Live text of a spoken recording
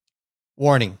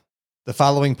Warning, the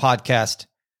following podcast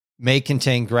may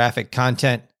contain graphic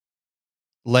content,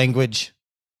 language,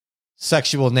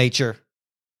 sexual nature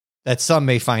that some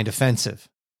may find offensive.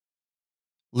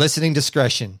 Listening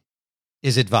discretion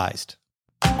is advised.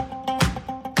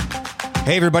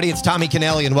 Hey everybody, it's Tommy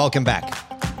Canelli and welcome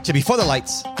back to Before the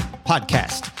Lights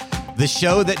podcast, the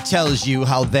show that tells you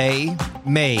how they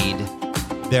made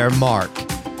their mark.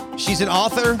 She's an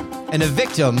author and a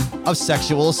victim of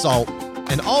sexual assault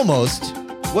and almost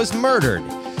was murdered.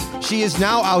 She is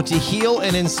now out to heal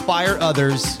and inspire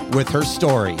others with her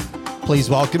story. Please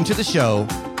welcome to the show,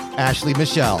 Ashley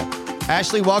Michelle.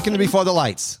 Ashley, welcome to Before the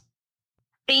Lights.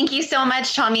 Thank you so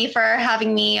much, Tommy, for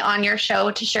having me on your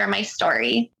show to share my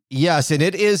story. Yes, and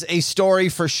it is a story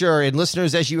for sure. And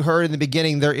listeners, as you heard in the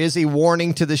beginning, there is a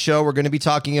warning to the show. We're going to be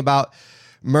talking about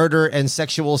murder and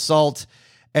sexual assault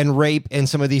and rape and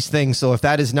some of these things. So if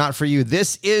that is not for you,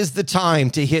 this is the time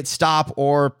to hit stop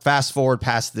or fast forward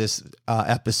past this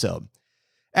episode.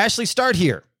 Ashley, start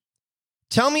here.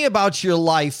 Tell me about your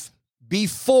life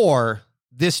before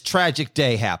this tragic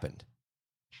day happened.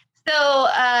 So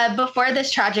before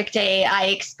this tragic day, I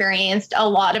experienced a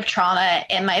lot of trauma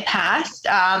in my past.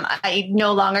 I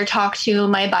no longer talk to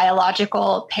my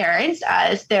biological parents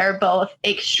as they're both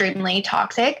extremely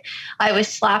toxic. I was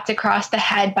slapped across the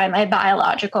head by my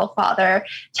biological father,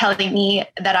 telling me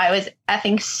that I was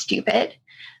effing stupid.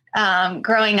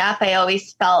 Growing up, I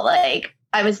always felt like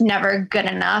I was never good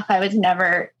enough. I was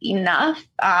never enough.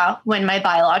 When my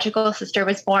biological sister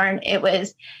was born, it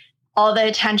was all the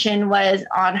attention was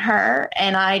on her,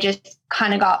 and I just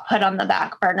kind of got put on the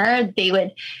back burner.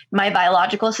 My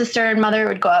biological sister and mother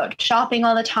would go out shopping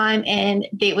all the time, and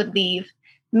they would leave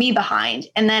me behind.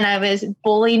 And then I was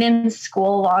bullied in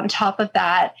school on top of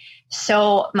that.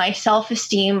 So my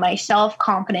self-esteem, my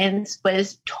self-confidence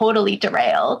was totally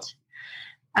derailed.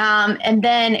 And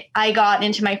then I got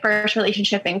into my first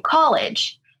relationship in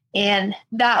college, and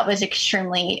that was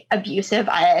extremely abusive.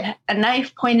 I had a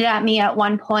knife pointed at me at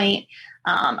one point.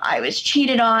 I was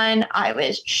cheated on. I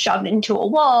was shoved into a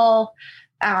wall.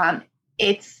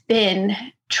 It's been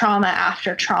trauma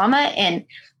after trauma. And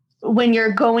when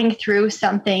you're going through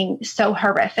something so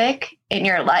horrific in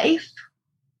your life,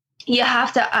 you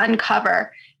have to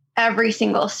uncover every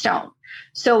single stone.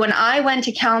 So when I went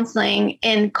to counseling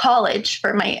in college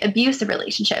for my abusive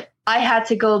relationship, I had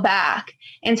to go back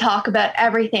and talk about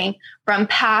everything from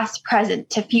past, present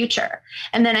to future.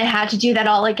 And then I had to do that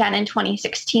all again in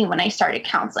 2016 when I started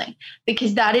counseling,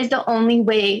 because that is the only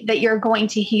way that you're going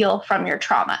to heal from your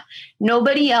trauma.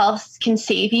 Nobody else can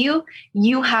save you.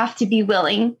 You have to be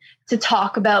willing to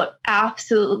talk about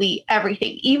absolutely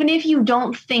everything. Even if you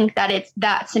don't think that it's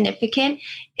that significant,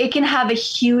 it can have a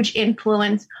huge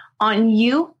influence on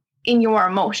you in your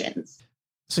emotions.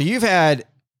 So you've had,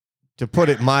 to put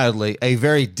it mildly, a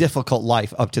very difficult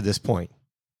life up to this point.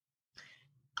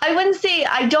 I wouldn't say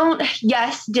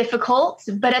difficult,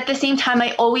 but at the same time,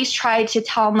 I always try to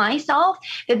tell myself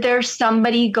that there's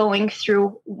somebody going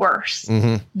through worse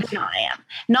than I am.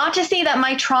 Not to say that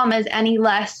my trauma is any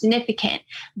less significant,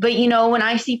 but when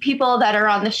I see people that are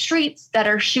on the streets that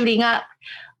are shooting up,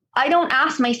 I don't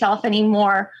ask myself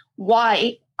anymore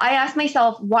why. I ask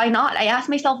myself, why not? I ask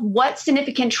myself, what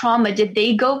significant trauma did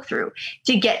they go through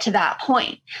to get to that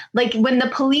point? Like when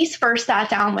the police first sat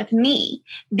down with me,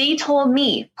 they told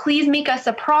me, please make us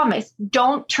a promise.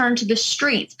 Don't turn to the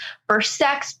streets for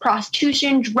sex,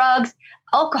 prostitution, drugs,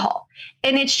 alcohol.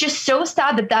 And it's just so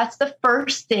sad that that's the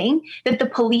first thing that the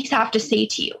police have to say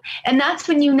to you. And that's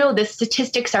when you know the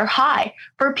statistics are high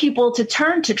for people to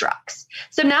turn to drugs.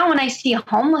 So now when I see a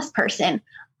homeless person,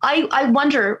 I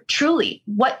wonder truly,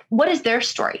 what is their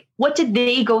story? What did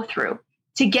they go through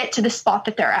to get to the spot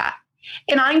that they're at?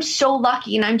 And I'm so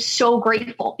lucky and I'm so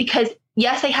grateful because,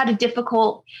 yes, I had a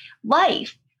difficult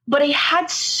life, but I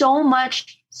had so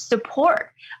much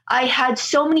support. I had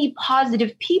so many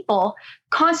positive people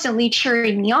constantly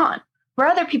cheering me on, where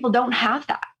other people don't have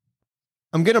that.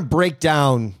 I'm going to break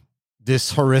down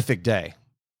this horrific day.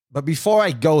 But before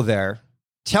I go there,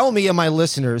 tell me and my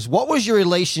listeners, what was your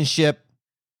relationship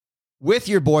with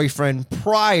your boyfriend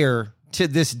prior to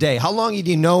this day? How long had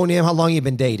you known him? How long have you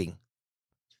been dating?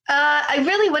 I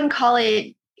really wouldn't call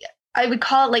it, I would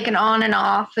call it like an on and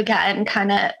off again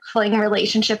kind of fling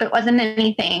relationship. It wasn't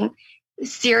anything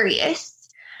serious.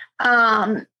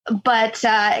 But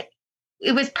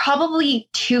it was probably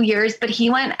 2 years, but he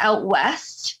went out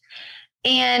west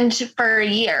and for a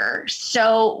year.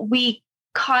 So we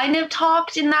kind of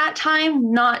talked in that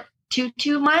time, not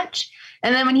too much.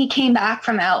 And then when he came back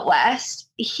from out west,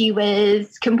 he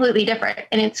was completely different.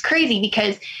 And it's crazy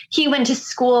because he went to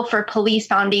school for police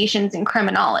foundations and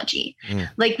criminology.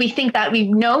 Like, we think that we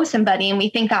know somebody and we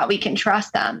think that we can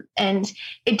trust them. And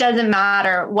it doesn't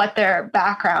matter what their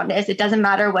background is. It doesn't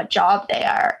matter what job they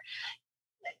are.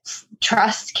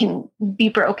 Trust can be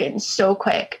broken so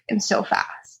quick and so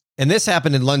fast. And this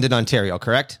happened in London, Ontario,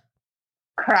 correct?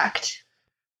 Correct.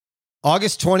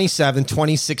 August 27,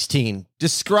 2016.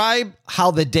 Describe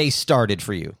how the day started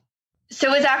for you. So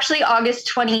it was actually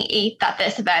August 28th that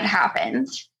this event happened.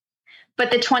 But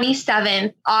the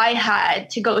 27th, I had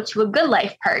to go to a Good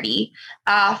Life party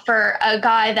for a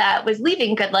guy that was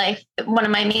leaving Good Life, one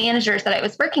of my managers that I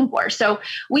was working for. So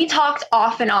we talked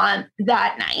off and on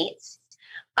that night.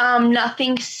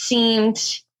 Nothing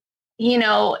seemed,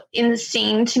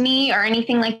 insane to me or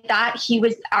anything like that. He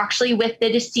was actually with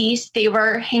the deceased. They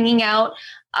were hanging out.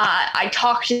 I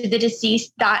talked to the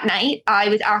deceased that night. I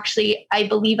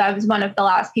believe I was one of the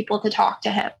last people to talk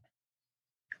to him.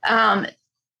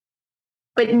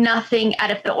 But nothing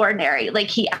out of the ordinary. Like,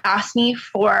 he asked me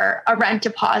for a rent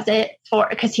deposit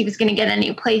because he was going to get a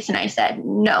new place. And I said,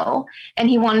 no. And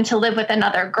he wanted to live with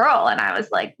another girl. And I was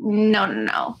like,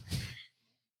 no.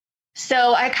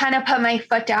 So I kind of put my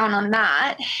foot down on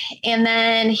that. And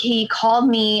then he called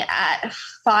me at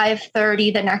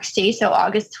 5:30 the next day. So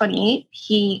August 28th,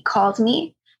 he called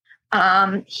me.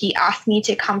 He asked me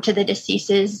to come to the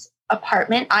deceased's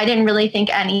apartment. I didn't really think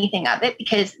anything of it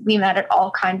because we met at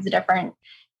all kinds of different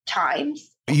times.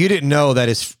 You didn't know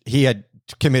that he had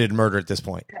committed murder at this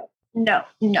point? No.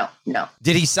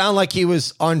 Did he sound like he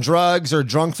was on drugs or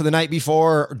drunk for the night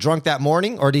before or drunk that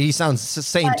morning? Or did he sound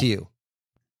sane to you?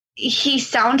 He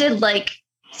sounded like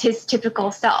his typical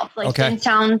self. Like, okay. Didn't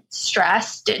sound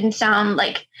stressed, didn't sound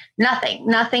like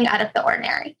nothing out of the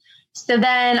ordinary. So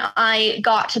then I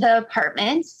got to the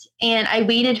apartment and I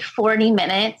waited 40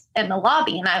 minutes in the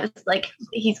lobby. And I was like,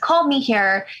 he's called me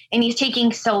here and he's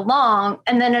taking so long.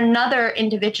 And then another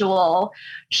individual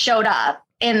showed up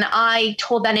and I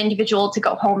told that individual to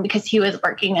go home because he was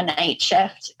working a night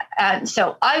shift. And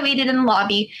so I waited in the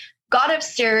lobby, got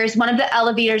upstairs. One of the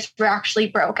elevators were actually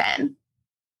broken.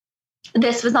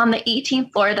 This was on the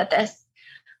 18th floor that this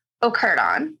occurred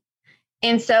on.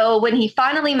 And so when he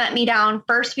finally met me down,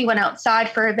 first we went outside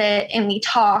for a bit and we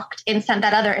talked and sent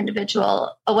that other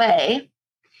individual away.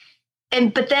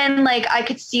 But then, like, I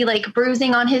could see like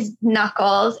bruising on his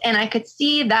knuckles and I could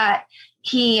see that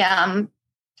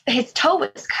his toe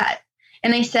was cut.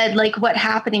 And I said, like, what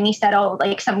happened? And he said, oh,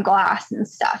 like some glass and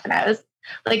stuff. And I was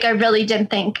like, I really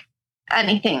didn't think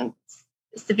anything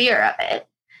severe of it.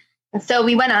 And so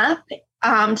we went up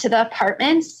to the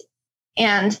apartments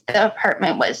and the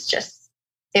apartment was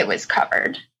it was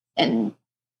covered in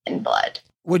blood.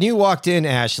 When you walked in,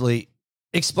 Ashley,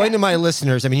 explain to my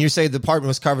listeners, I mean, you say the apartment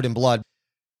was covered in blood.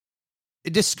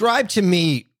 Describe to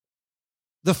me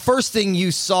the first thing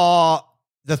you saw,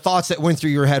 the thoughts that went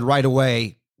through your head right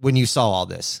away when you saw all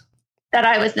this. That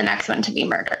I was the next one to be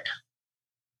murdered.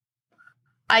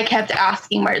 I kept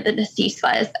asking where the deceased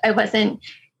was.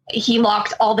 He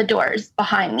locked all the doors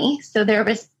behind me. So there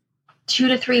was 2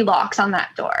 to 3 locks on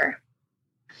that door.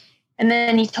 And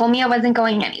then he told me I wasn't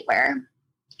going anywhere.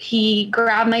 He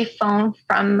grabbed my phone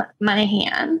from my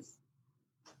hands.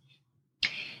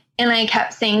 And I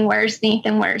kept saying, where's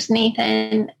Nathan? Where's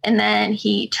Nathan? And then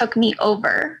he took me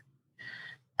over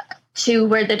to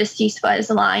where the deceased was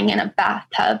lying in a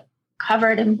bathtub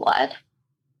covered in blood.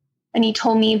 And he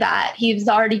told me that he was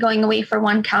already going away for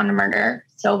 1 count of murder.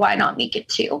 So why not make it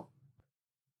 2?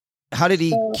 How did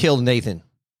he kill Nathan?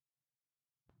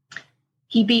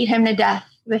 He beat him to death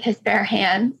with his bare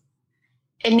hands.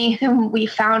 And Nathan, we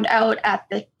found out at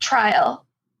the trial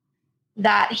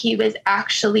that he was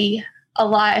actually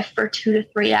alive for 2 to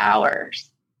 3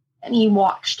 hours. And he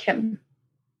watched him.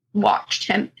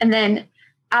 And then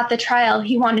at the trial,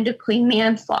 he wanted to plead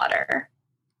manslaughter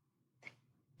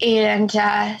and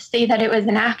say that it was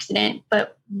an accident.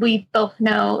 But we both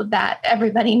know that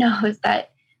everybody knows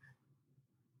that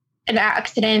an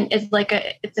accident is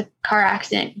it's a car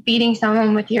accident. Beating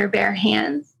someone with your bare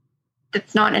hands,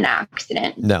 that's not an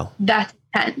accident. No. That's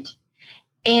intent.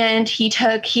 And he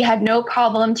had no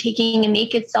problem taking a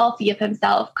naked selfie of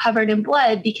himself covered in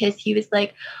blood because he was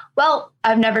like, well,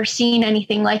 I've never seen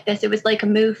anything like this. It was like a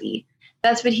movie.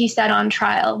 That's what he said on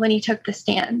trial when he took the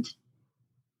stand.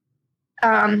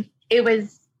 It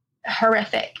was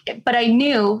horrific. But I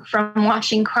knew from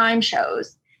watching crime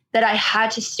shows that I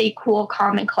had to stay cool,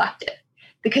 calm, and collected.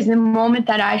 Because the moment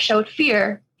that I showed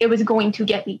fear, it was going to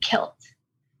get me killed.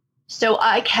 So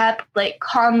I kept like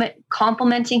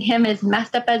complimenting him, as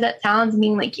messed up as that sounds,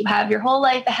 being like, you have your whole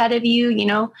life ahead of you. You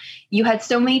know, you had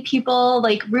so many people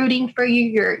like rooting for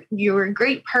you. You're a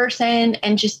great person,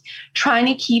 and just trying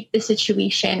to keep the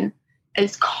situation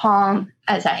as calm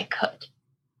as I could.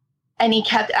 And he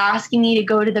kept asking me to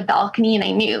go to the balcony. And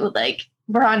I knew, like,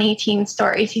 we're on 18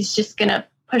 stories. He's just going to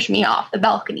push me off the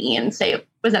balcony and say it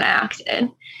was an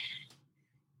accident.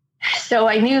 So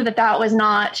I knew that that was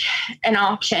not an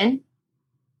option.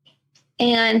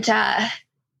 And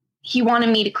he wanted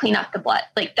me to clean up the blood.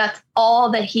 Like, that's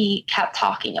all that he kept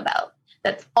talking about.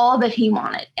 That's all that he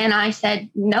wanted. And I said,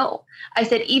 no. I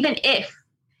said, even if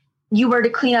you were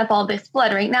to clean up all this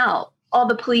blood right now, all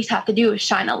the police have to do is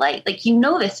shine a light. Like, you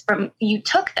know this from, you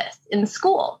took this in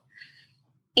school.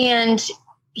 And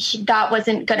that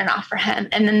wasn't good enough for him.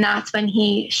 And then that's when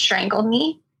he strangled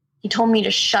me. He told me to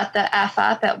shut the F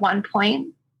up at one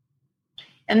point.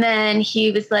 And then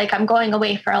he was like, I'm going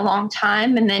away for a long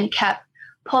time. And then kept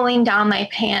pulling down my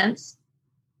pants,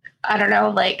 I don't know,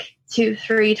 like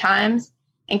 2-3 times,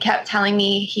 and kept telling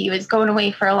me he was going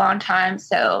away for a long time.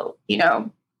 So, you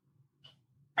know,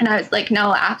 and I was like,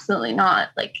 no, absolutely not.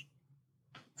 Like,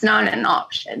 it's not an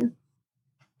option.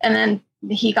 And then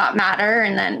he got madder,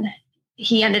 and then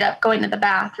he ended up going to the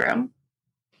bathroom.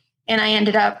 And I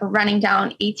ended up running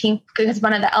down 18 because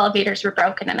one of the elevators were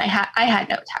broken, and I had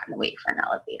no time to wait for an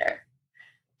elevator.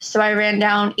 So I ran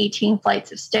down 18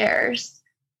 flights of stairs.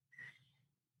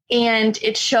 And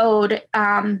it showed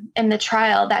in the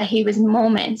trial that he was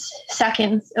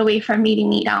seconds away from meeting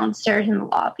me downstairs in the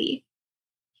lobby.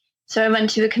 So I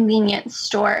went to a convenience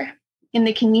store, and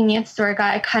the convenience store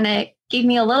guy kind of gave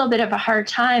me a little bit of a hard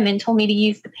time and told me to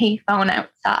use the payphone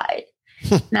outside.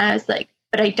 And I was like,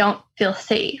 but I don't feel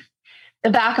safe. The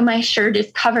back of my shirt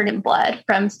is covered in blood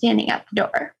from standing at the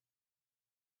door.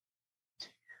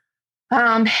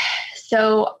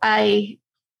 So I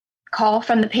call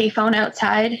from the payphone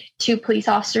outside. 2 police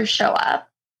officers show up.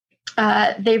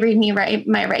 They read me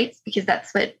my rights, because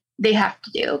that's what they have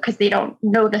to do, because they don't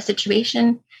know the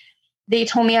situation. They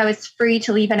told me I was free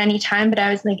to leave at any time, but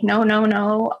I was like,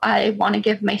 no, I want to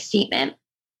give my statement.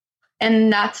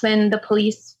 And that's when the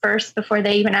police first, before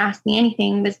they even asked me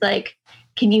anything, was like,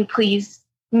 can you please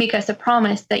make us a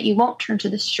promise that you won't turn to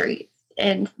the streets?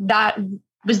 And that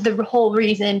was the whole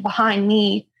reason behind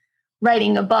me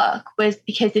writing a book, was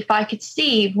because if I could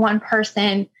save one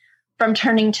person from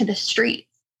turning to the streets,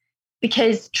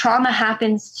 because trauma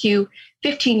happens to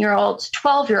 15-year-olds,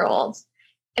 12-year-olds,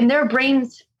 and their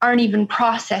brains aren't even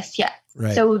processed yet.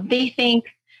 Right. So they think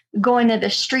going to the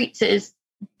streets is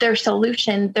their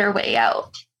solution, their way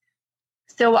out.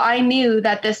 So I knew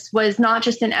that this was not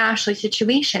just an Ashley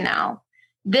situation now.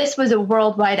 This was a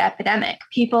worldwide epidemic.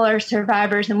 People are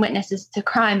survivors and witnesses to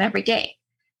crime every day.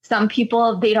 Some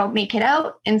people, they don't make it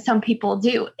out, and some people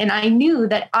do. And I knew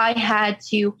that I had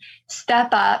to step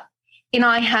up, and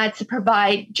I had to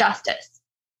provide justice.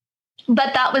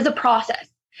 But that was a process,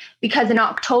 because in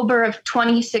October of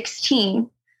 2016,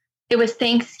 it was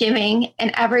Thanksgiving,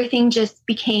 and everything just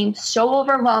became so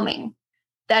overwhelming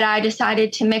that I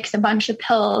decided to mix a bunch of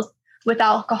pills with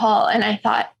alcohol. And I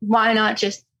thought, why not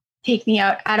just take me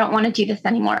out? I don't want to do this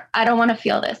anymore. I don't want to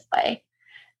feel this way.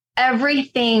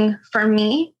 Everything for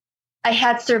me, I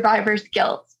had survivor's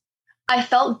guilt. I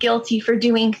felt guilty for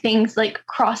doing things like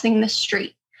crossing the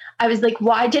street. I was like,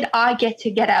 why did I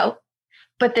get out,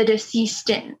 but the deceased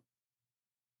didn't?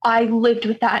 I lived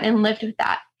with that and lived with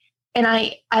that. And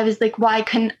I was like, why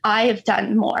couldn't I have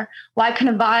done more? Why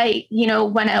couldn't I,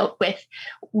 went out with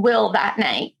Will that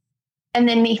night, and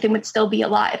then Nathan would still be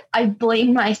alive? I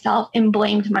blamed myself and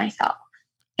blamed myself.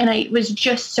 And it was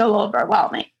just so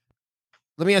overwhelming.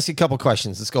 Let me ask you a couple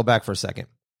questions. Let's go back for a second.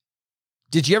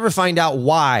 Did you ever find out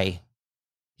why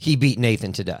he beat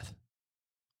Nathan to death?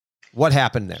 What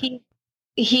happened there?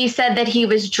 He said that he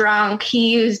was drunk.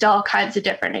 He used all kinds of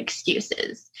different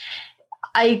excuses.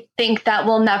 I think that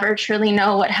we'll never truly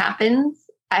know what happens.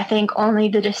 I think only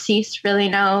the deceased really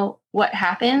know what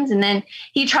happens. And then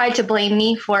he tried to blame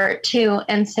me for it too,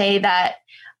 and say that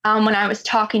when I was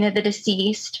talking to the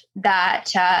deceased,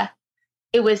 that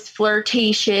it was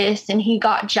flirtatious and he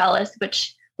got jealous,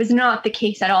 which was not the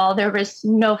case at all. There was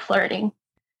no flirting.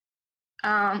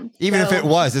 Even if it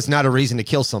was, it's not a reason to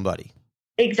kill somebody.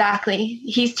 Exactly.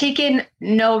 He's taken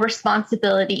no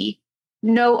responsibility,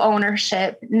 no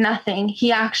ownership, nothing.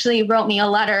 He actually wrote me a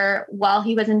letter while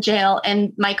he was in jail,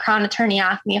 and my Crown attorney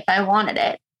asked me if I wanted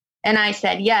it. And I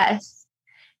said yes.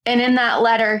 And in that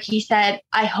letter, he said,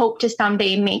 I hope to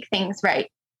someday make things right.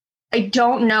 I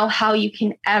don't know how you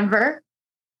can ever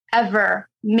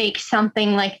make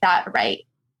something like that right.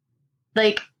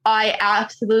 Like, I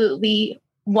absolutely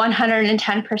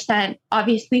 110%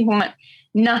 obviously want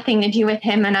nothing to do with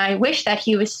him. And I wish that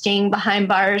he was staying behind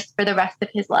bars for the rest of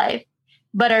his life.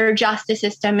 But our justice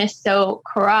system is so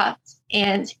corrupt,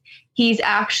 and he's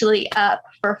actually up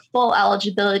for full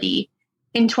eligibility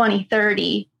in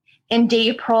 2030. And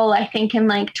day parole, I think, in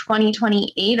like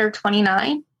 2028 or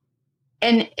 29.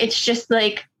 And it's just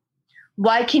like,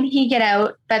 why can he get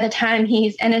out by the time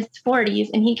he's in his 40s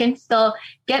and he can still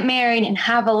get married and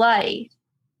have a life,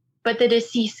 but the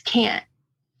deceased can't?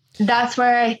 That's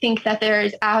where I think that there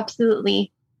is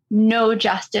absolutely no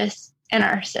justice in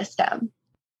our system.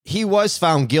 He was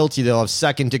found guilty, though, of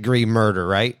second-degree murder,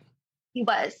 right? He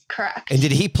was, correct. And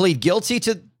did he plead guilty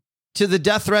to the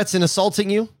death threats and assaulting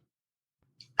you?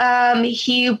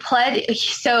 He pled.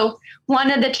 So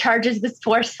one of the charges was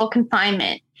forceful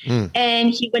confinement,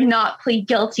 and he would not plead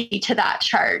guilty to that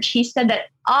charge. He said that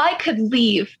I could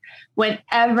leave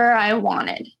whenever I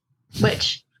wanted,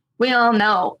 which we all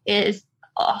know is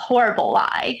a horrible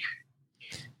lie.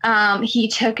 He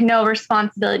took no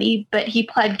responsibility, but he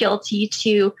pled guilty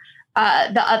to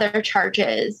the other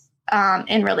charges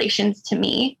in relations to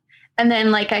me. And then,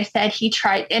 like I said, he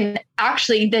tried, and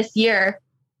actually this year,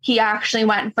 he actually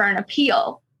went for an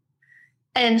appeal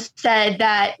and said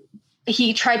that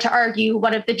he tried to argue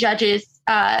one of the judge's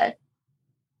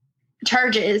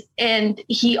charges, and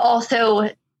he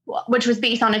also, which was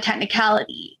based on a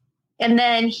technicality. And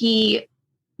then he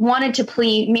wanted to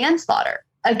plead manslaughter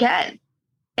again.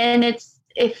 And it's,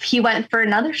 if he went for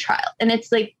another trial, and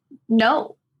it's like,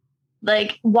 no,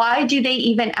 like, why do they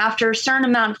even, after a certain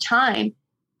amount of time,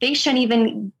 they shouldn't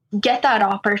even get that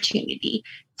opportunity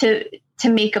to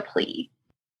make a plea.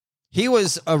 He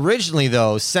was originally,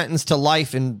 though, sentenced to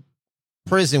life in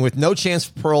prison with no chance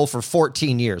for parole for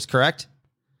 14 years, correct?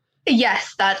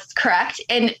 Yes, that's correct.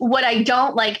 And what I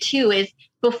don't like, too, is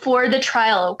before the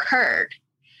trial occurred,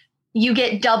 you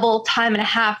get double time and a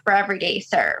half for every day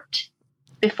served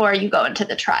before you go into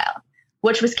the trial,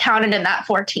 which was counted in that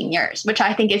 14 years, which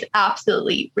I think is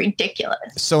absolutely ridiculous.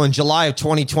 So in July of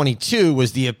 2022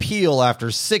 was the appeal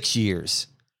after 6 years.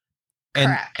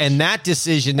 Correct. And that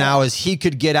decision now is he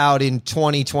could get out in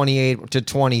 2028 to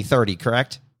 2030,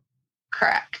 correct?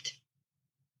 Correct.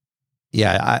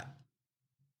 Yeah,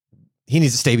 he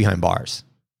needs to stay behind bars.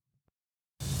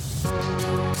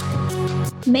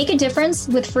 Make a difference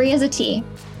with Free as a T.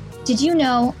 Did you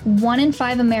know 1 in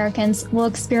 5 Americans will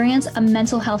experience a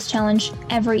mental health challenge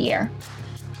every year?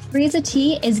 Free as a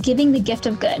T is giving the gift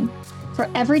of good. For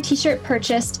every t-shirt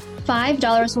purchased,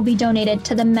 $5 will be donated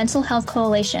to the Mental Health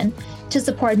Coalition to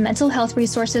support mental health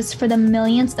resources for the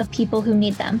millions of people who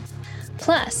need them.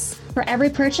 Plus, for every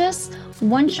purchase,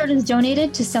 1 shirt is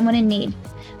donated to someone in need.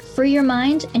 Free your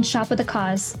mind and shop with a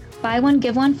cause. Buy one,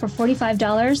 give one for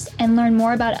 $45 and learn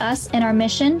more about us and our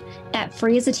mission at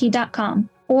freeasat.com,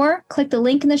 or click the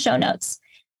link in the show notes.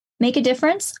 Make a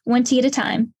difference, 1 tea at a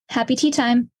time. Happy tea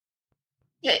time.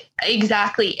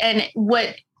 Exactly. And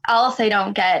what else I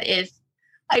don't get is,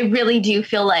 I really do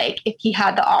feel like if he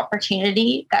had the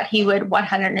opportunity that he would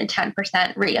 110%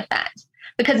 reoffend,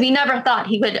 because we never thought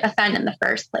he would offend in the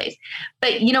first place.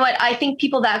 But you know what? I think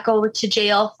people that go to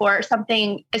jail for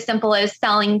something as simple as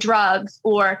selling drugs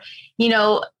or,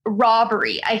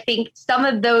 robbery, I think some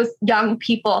of those young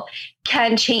people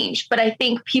can change. But I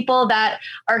think people that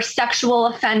are sexual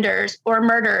offenders or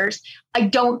murderers, I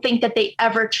don't think that they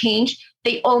ever change.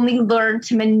 They only learn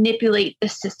to manipulate the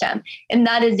system. And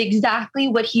that is exactly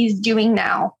what he's doing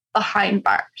now behind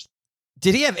bars.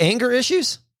 Did he have anger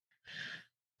issues?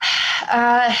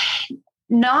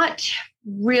 Not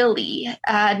really.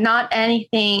 Not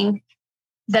anything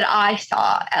that I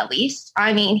saw, at least.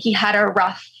 I mean, he had a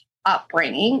rough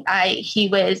upbringing. He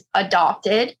was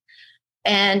adopted,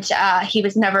 and he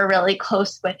was never really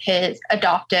close with his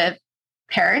adoptive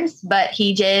parents, but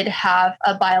he did have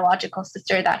a biological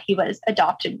sister that he was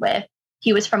adopted with.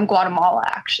 He was from Guatemala,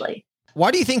 actually.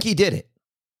 Why do you think he did it?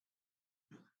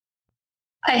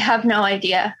 I have no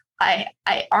idea. I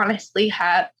honestly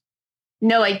have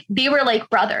no idea. They were like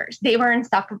brothers. They were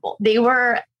inseparable. They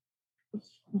were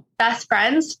best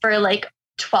friends for like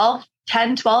 12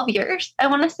 years, I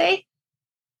want to say.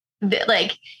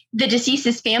 Like, the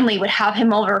deceased's family would have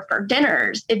him over for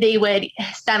dinners. They would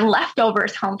send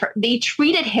leftovers home. They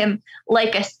treated him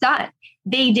like a son.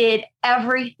 They did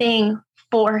everything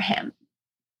for him.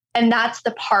 And that's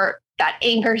the part that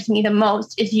angers me the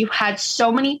most, is you had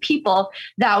so many people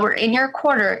that were in your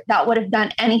corner that would have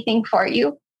done anything for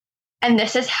you. And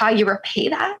this is how you repay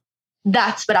that?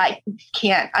 That's what I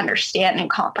can't understand and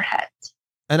comprehend.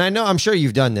 And I'm sure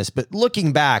you've done this, but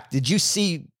looking back, did you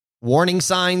see warning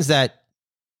signs that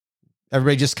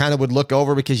Everybody just kind of would look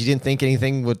over because you didn't think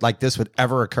anything like this would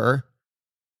ever occur?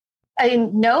 I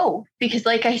know, because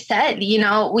like I said,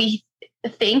 we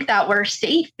think that we're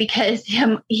safe because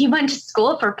he went to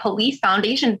school for police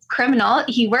foundations, criminal.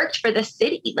 He worked for the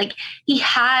city. Like, he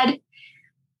had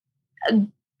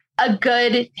a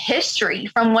good history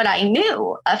from what I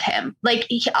knew of him. Like,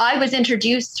 I was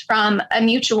introduced from a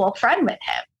mutual friend with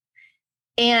him.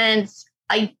 And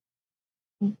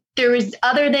there was,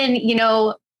 other than,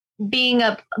 being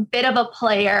a bit of a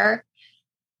player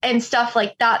and stuff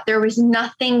like that, there was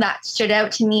nothing that stood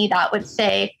out to me that would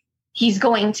say he's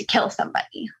going to kill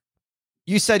somebody.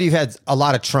 You said you've had a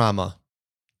lot of trauma,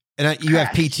 and you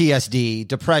Correct. have PTSD,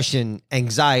 depression,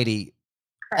 anxiety,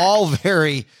 Correct. all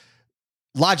very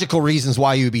logical reasons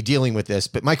why you would be dealing with this.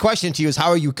 But my question to you is, how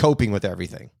are you coping with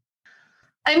everything?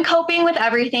 I'm coping with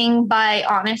everything by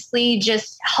honestly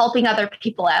just helping other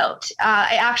people out.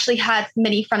 I actually had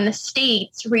somebody from the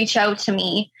States reach out to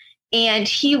me, and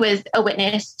he was a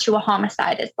witness to a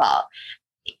homicide as well.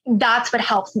 That's what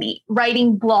helps me.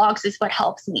 Writing blogs is what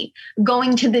helps me.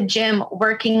 Going to the gym,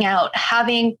 working out,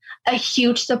 having a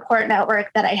huge support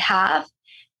network that I have,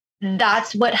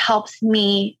 that's what helps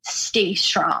me stay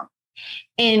strong.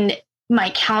 And my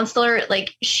counselor,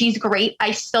 like, she's great.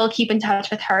 I still keep in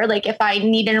touch with her. Like, if I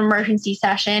need an emergency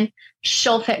session,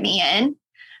 she'll fit me in.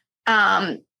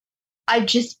 I've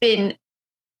just been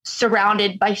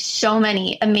surrounded by so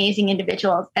many amazing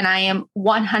individuals, and I am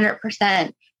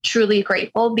 100% truly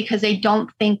grateful, because I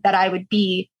don't think that I would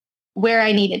be where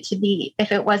I needed to be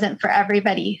if it wasn't for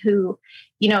everybody who,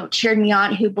 cheered me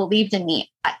on, who believed in me.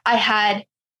 I had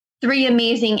 3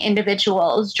 amazing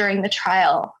individuals during the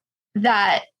trial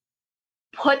that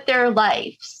put their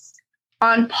lives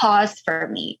on pause for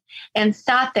me and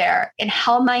sat there and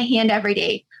held my hand every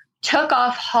day, took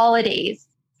off holidays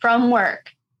from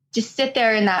work to sit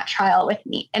there in that trial with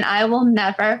me. And I will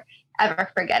never, ever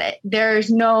forget it.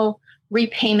 There's no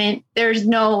repayment.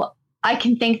 I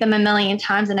can thank them a million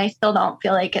times and I still don't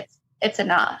feel like it's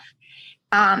enough.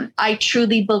 I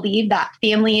truly believe that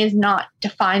family is not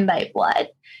defined by blood.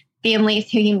 Family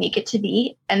is who you make it to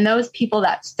be. And those people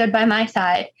that stood by my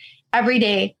side every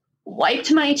day,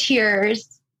 wiped my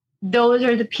tears, those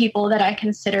are the people that I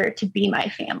consider to be my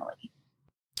family.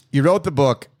 You wrote the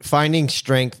book, Finding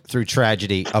Strength Through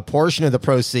Tragedy, a portion of the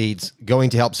proceeds going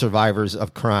to help survivors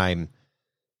of crime.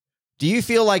 Do you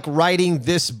feel like writing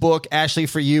this book, Ashley,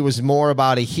 for you was more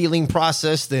about a healing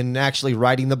process than actually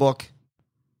writing the book?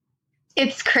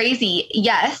 It's crazy.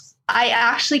 Yes. I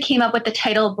actually came up with the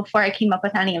title before I came up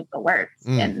with any of the words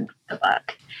in the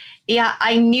book. Yeah,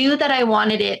 I knew that I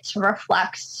wanted it to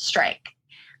reflect strength.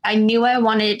 I knew I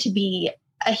wanted it to be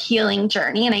a healing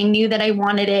journey, and I knew that I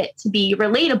wanted it to be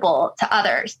relatable to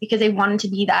others, because I wanted to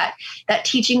be that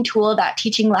teaching tool, that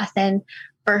teaching lesson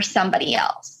for somebody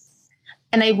else.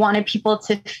 And I wanted people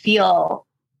to feel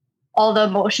all the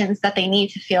emotions that they need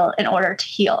to feel in order to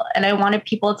heal. And I wanted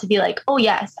people to be like, oh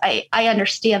yes, I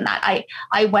understand that.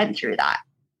 I went through that.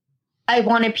 I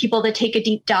wanted people to take a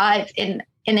deep dive in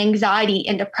anxiety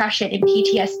and depression and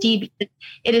PTSD, because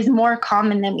it is more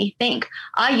common than we think.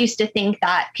 I used to think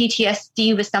that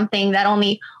PTSD was something that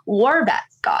only war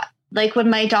vets got. Like, when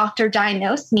my doctor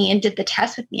diagnosed me and did the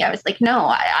test with me, I was like, no,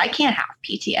 I can't have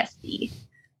PTSD.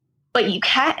 But you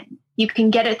can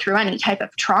get it through any type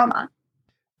of trauma.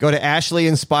 Go to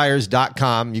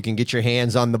AshleyInspires.com. You can get your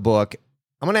hands on the book.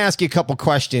 I'm going to ask you a couple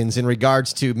questions in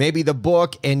regards to maybe the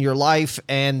book and your life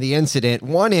and the incident.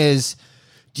 One is,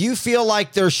 do you feel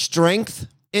like there's strength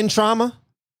in trauma?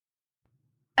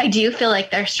 I do feel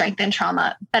like there's strength in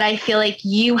trauma, but I feel like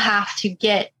you have to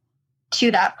get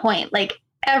to that point. Like,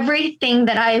 everything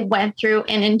that I went through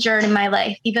and endured in my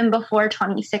life, even before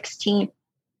 2016,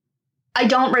 I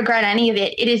don't regret any of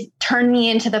it. It has turned me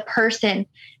into the person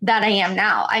that I am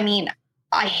now. I mean,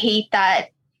 I hate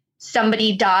that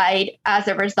somebody died as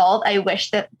a result. I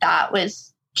wish that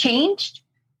was changed,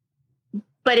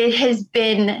 but it has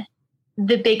been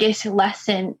the biggest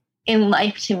lesson in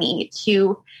life to me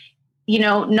to,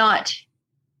 not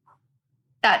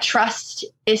that trust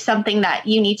is something that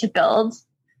you need to build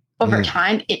over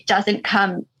time. It doesn't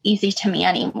come easy to me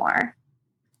anymore.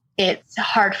 It's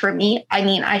hard for me. I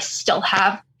mean, I still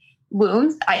have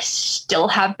wounds. I still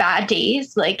have bad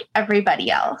days like everybody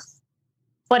else.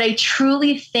 But I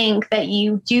truly think that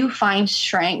you do find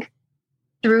strength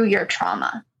through your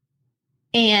trauma.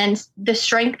 And the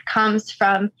strength comes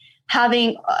from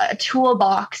having a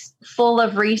toolbox full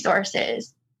of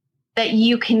resources that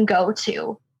you can go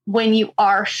to when you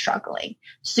are struggling,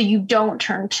 so you don't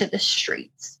turn to the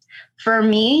streets. For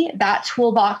me, that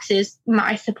toolbox is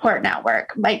my support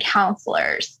network, my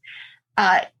counselors,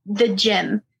 the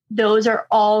gym, those are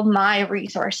all my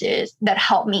resources that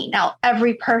help me. Now,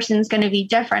 every person's going to be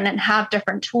different and have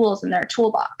different tools in their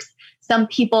toolbox. Some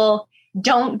people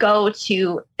don't go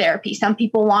to therapy. Some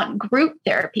people want group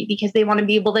therapy because they want to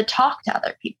be able to talk to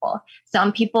other people.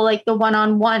 Some people like the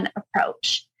one-on-one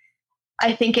approach.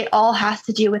 I think it all has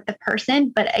to do with the person,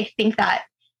 but I think that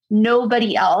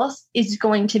nobody else is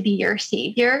going to be your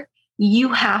savior.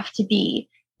 You have to be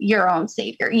your own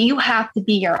savior. You have to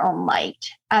be your own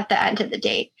light at the end of the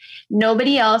day.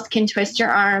 Nobody else can twist your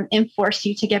arm and force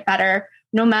you to get better,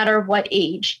 no matter what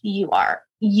age you are.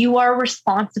 You are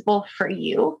responsible for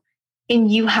you,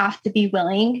 and you have to be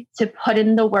willing to put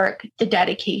in the work, the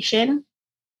dedication,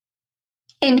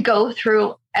 and go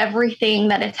through everything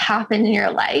that has happened in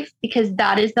your life, because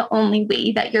that is the only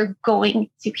way that you're going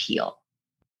to heal.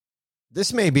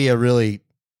 This may be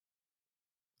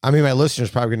my listeners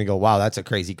are probably going to go, wow, that's a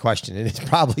crazy question. And it's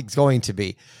probably going to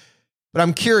be. But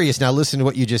I'm curious now, listen to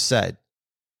what you just said.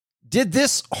 Did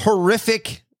this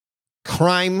horrific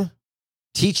crime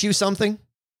teach you something?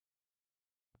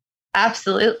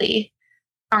 Absolutely.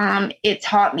 It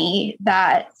taught me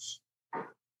that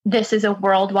this is a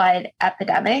worldwide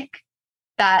epidemic,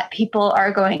 that people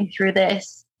are going through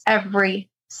this every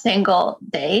single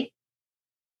day.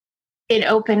 It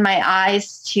opened my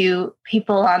eyes to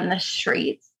people on the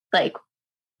streets, like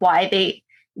why they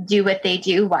do what they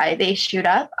do, why they shoot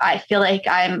up. I feel like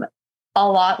I'm a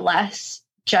lot less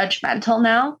judgmental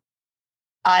now.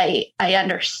 I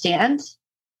understand.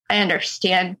 I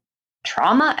understand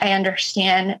trauma. I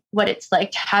understand what it's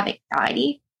like to have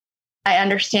anxiety. I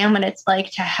understand what it's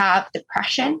like to have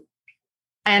depression.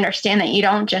 I understand that you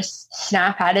don't just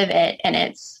snap out of it and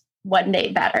it's one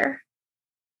day better.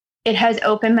 It has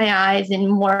opened my eyes in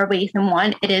more ways than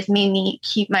one. It has made me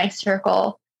keep my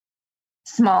circle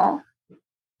small.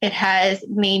 It has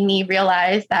made me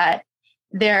realize that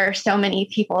there are so many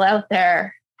people out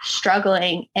there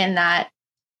struggling, and that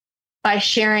by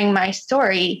sharing my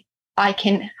story, I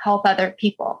can help other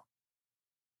people.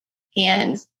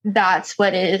 And that's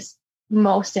what is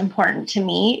most important to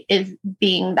me, is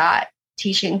being that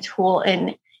teaching tool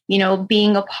and,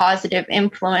 being a positive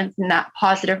influence and that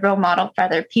positive role model for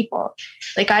other people.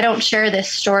 Like, I don't share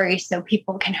this story so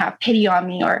people can have pity on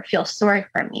me or feel sorry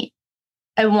for me.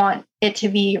 I want it to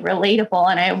be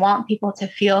relatable, and I want people to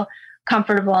feel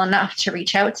comfortable enough to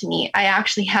reach out to me. I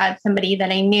actually had somebody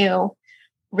that I knew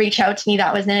reach out to me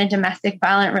that was in a domestic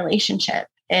violent relationship,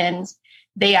 and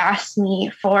they asked me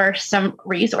for some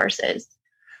resources.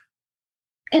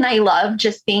 And I love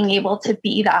just being able to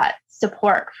be that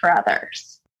support for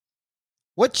others.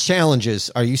 What challenges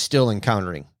are you still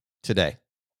encountering today?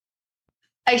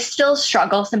 I still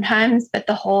struggle sometimes with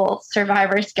the whole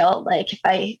survivor's guilt. Like,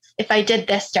 if I did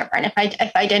this different,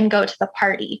 if I didn't go to the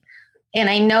party, and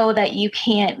I know that you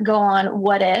can't go on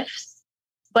what ifs,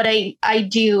 but I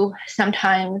do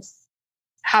sometimes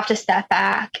have to step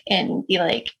back and be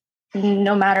like,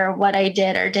 no matter what I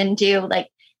did or didn't do, like,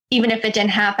 even if it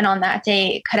didn't happen on that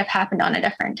day, it could have happened on a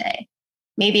different day.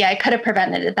 Maybe I could have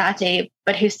prevented it that day,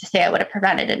 but who's to say I would have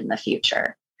prevented it in the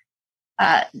future?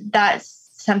 That's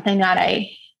something that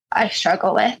I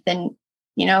struggle with. And,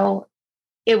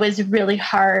 it was really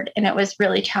hard and it was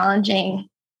really challenging.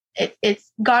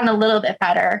 It's gotten a little bit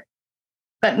better,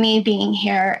 but me being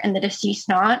here and the deceased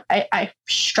not, I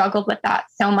struggled with that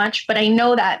so much. But I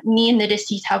know that me and the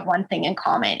deceased have one thing in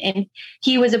common, and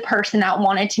he was a person that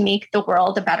wanted to make the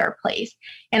world a better place.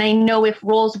 And I know if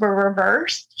roles were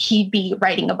reversed, he'd be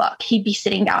writing a book. He'd be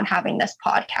sitting down having this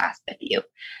podcast with you.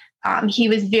 He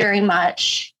was very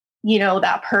much,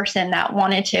 that person that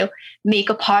wanted to make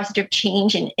a positive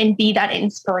change and be that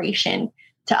inspiration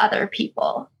to other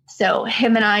people. So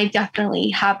him and I definitely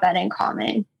have that in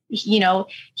common. He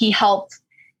helped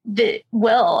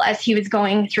Will as he was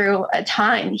going through a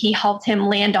time. He helped him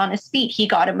land on his feet. He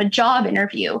got him a job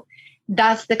interview.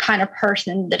 That's the kind of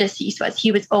person the deceased was.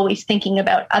 He was always thinking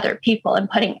about other people and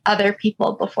putting other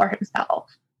people before himself.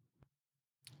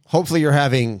 Hopefully you're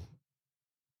having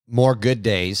more good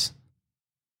days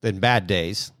than bad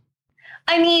days.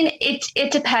 I mean,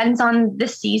 it depends on the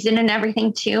season and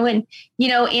everything too. And,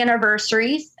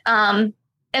 anniversaries. And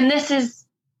this is,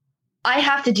 I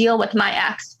have to deal with my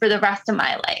ex for the rest of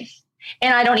my life.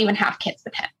 And I don't even have kids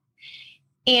with him.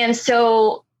 And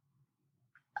so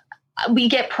we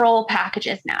get parole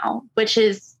packages now, which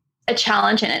is a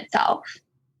challenge in itself.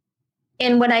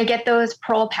 And when I get those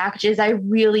parole packages, I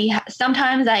really,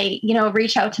 sometimes I,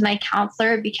 reach out to my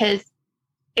counselor, because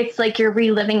it's like you're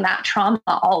reliving that trauma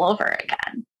all over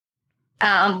again.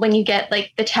 When you get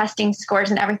like the testing scores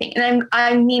and everything. And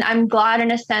I'm glad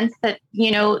in a sense that,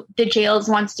 the jails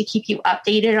wants to keep you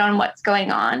updated on what's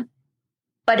going on.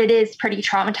 but it is pretty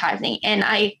traumatizing. And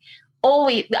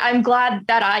I'm glad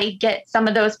that I get some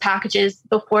of those packages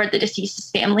before the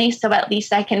deceased's family, so at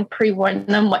least I can pre-warn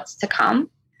them what's to come.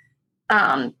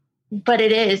 But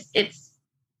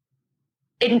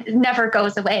it never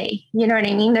goes away. You know what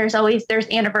I mean? There's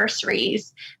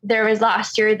anniversaries. There was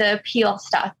last year, the appeal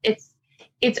stuff.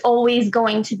 It's always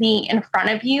going to be in front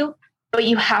of you, but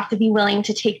you have to be willing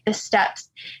to take the steps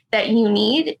that you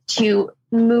need to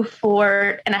move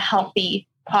forward in a healthy,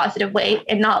 positive way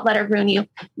and not let it ruin you,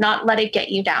 not let it get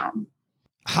you down.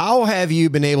 How have you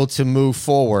been able to move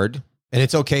forward? And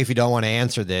it's okay if you don't want to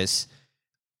answer this,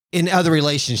 in other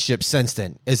relationships since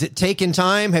then. Is it taken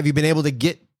time? Have you been able to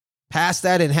get past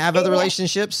that and have other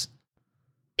relationships?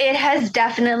 It has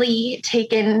definitely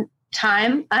taken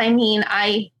time. I mean,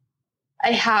 I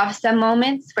have some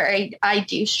moments where I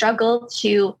do struggle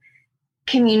to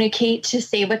communicate, to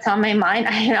say what's on my mind.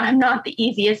 I'm not the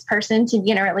easiest person to be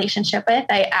in a relationship with.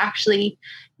 I actually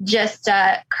just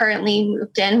currently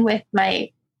moved in with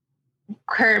my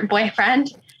current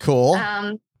boyfriend. Cool.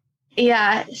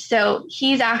 Yeah. So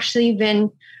he's actually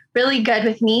been really good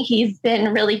with me. He's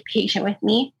been really patient with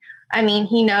me. I mean,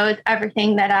 he knows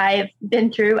everything that I've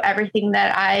been through, everything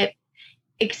that I've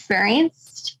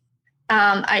experienced.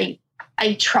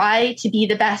 I try to be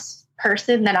the best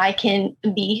person that I can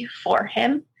be for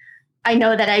him. I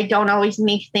know that I don't always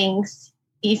make things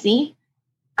easy.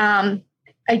 I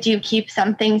do keep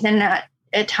some things in at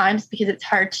times because it's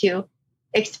hard to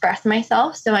express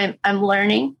myself. So I'm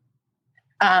learning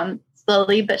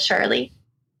slowly but surely.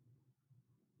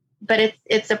 But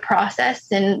it's a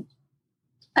process, and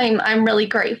I'm really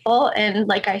grateful. And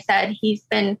like I said, he's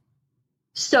been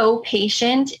so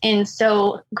patient and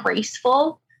so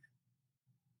graceful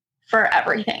for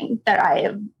everything that I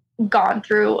have gone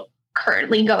through,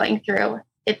 currently going through.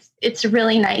 It's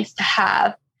really nice to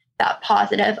have that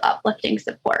positive, uplifting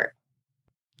support.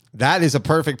 That is a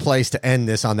perfect place to end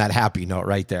this on that happy note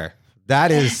right there.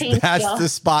 That's the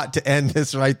spot to end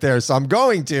this right there. So I'm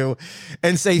going to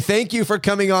and say thank you for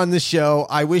coming on the show.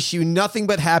 I wish you nothing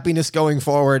but happiness going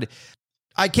forward.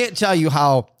 I can't tell you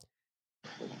how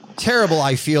terrible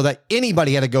I feel that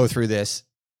anybody had to go through this,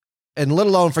 and let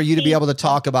alone for you to be able to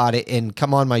talk about it and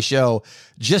come on my show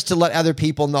just to let other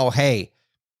people know, hey,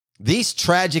 these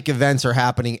tragic events are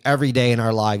happening every day in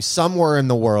our lives somewhere in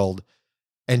the world,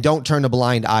 and don't turn a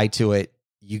blind eye to it.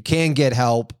 You can get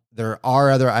help. There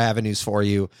are other avenues for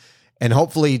you. And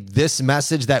hopefully this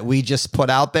message that we just put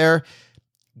out there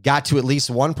got to at least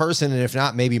one person, and if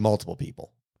not, maybe multiple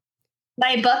people.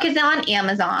 My book is on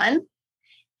Amazon,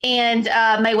 and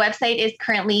my website is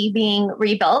currently being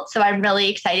rebuilt. So I'm really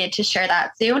excited to share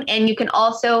that soon. And you can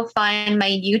also find my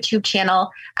YouTube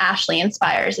channel, Ashley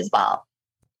Inspires, as well.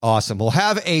 Awesome. Well,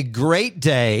 have a great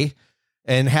day.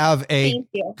 And have a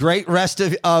great rest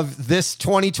of this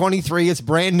 2023. It's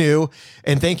brand new.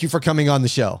 And thank you for coming on the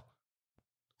show.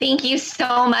 Thank you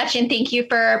so much. And thank you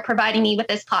for providing me with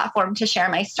this platform to share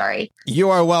my story. You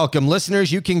are welcome.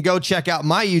 Listeners, you can go check out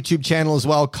my YouTube channel as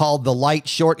well, called The Light,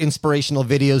 short inspirational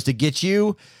videos to get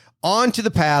you onto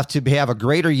the path to have a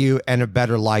greater you and a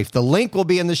better life. The link will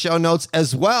be in the show notes,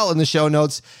 as well in the show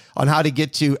notes on how to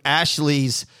get to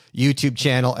Ashley's YouTube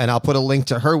channel. And I'll put a link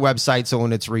to her website, so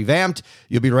when it's revamped,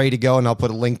 you'll be ready to go. And I'll put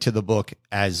a link to the book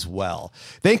as well.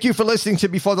 Thank you for listening to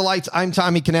Before the Lights. I'm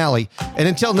Tommy Canale. And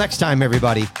until next time,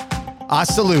 everybody, I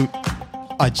salute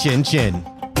a chin chin.